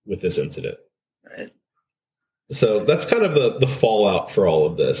do with this incident. Right. So that's kind of the fallout for all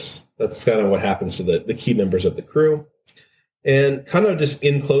of this. That's kind of what happens to the key members of the crew. And kind of just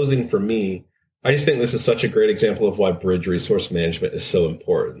in closing for me, I just think this is such a great example of why bridge resource management is so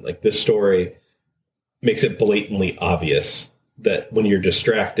important. Like, this story makes it blatantly obvious that when you're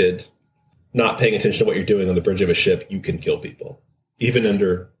distracted, not paying attention to what you're doing on the bridge of a ship, you can kill people, even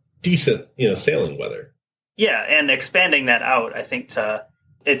under decent, sailing weather. Yeah, and expanding that out, I think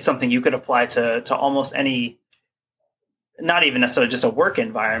it's something you could apply to almost any not even necessarily just a work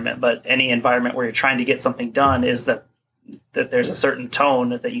environment, but any environment where you're trying to get something done, is that there's a certain tone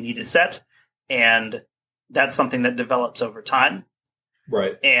that you need to set, and that's something that develops over time.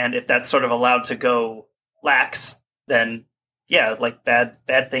 Right. And if that's sort of allowed to go lax, then yeah, like bad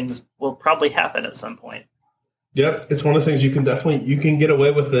things will probably happen at some point. Yep, it's one of those things you can get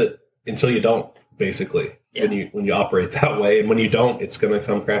away with it until you don't, basically. Yeah. When you operate that way, and when you don't, it's going to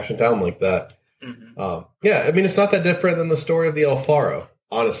come crashing down like that. Mm-hmm. Yeah, I mean, it's not that different than the story of the El Faro.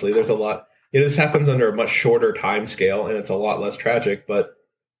 Honestly, there's a lot. This happens under a much shorter time scale, and it's a lot less tragic. But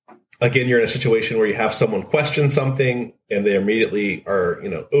again, you're in a situation where you have someone question something, and they immediately are,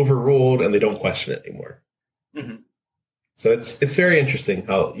 overruled, and they don't question it anymore. Mm-hmm. So it's very interesting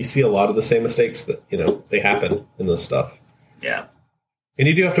how you see a lot of the same mistakes that they happen in this stuff. Yeah. And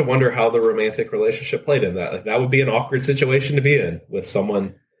you do have to wonder how the romantic relationship played in that. Like, that would be an awkward situation to be in with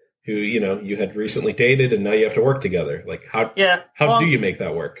someone who, you had recently dated and now you have to work together. Like, how do you make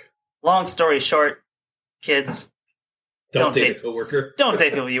that work? Long story short, kids, don't date a coworker. Don't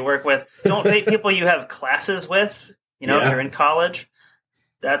date people you work with. Don't date people you have classes with. If you're in college,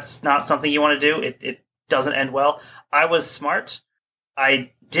 that's not something you want to do. It doesn't end well. I was smart.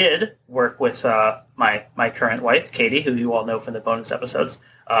 I did work with my current wife, Katie, who you all know from the bonus episodes.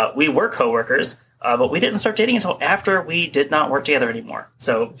 We were coworkers, but we didn't start dating until after we did not work together anymore.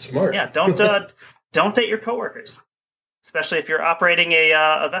 So smart. Yeah, don't date your coworkers, especially if you're operating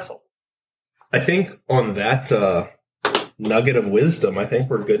a vessel. I think on that nugget of wisdom, I think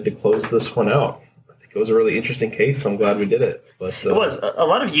we're good to close this one out. I think it was a really interesting case. I'm glad we did it. But it was a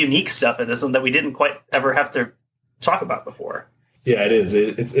lot of unique stuff in this one that we didn't quite ever have to talk about before. Yeah, it is.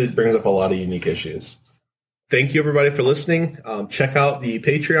 It brings up a lot of unique issues. Thank you, everybody, for listening. Check out the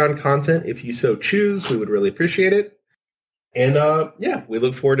Patreon content if you so choose. We would really appreciate it. And we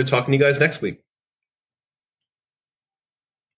look forward to talking to you guys next week.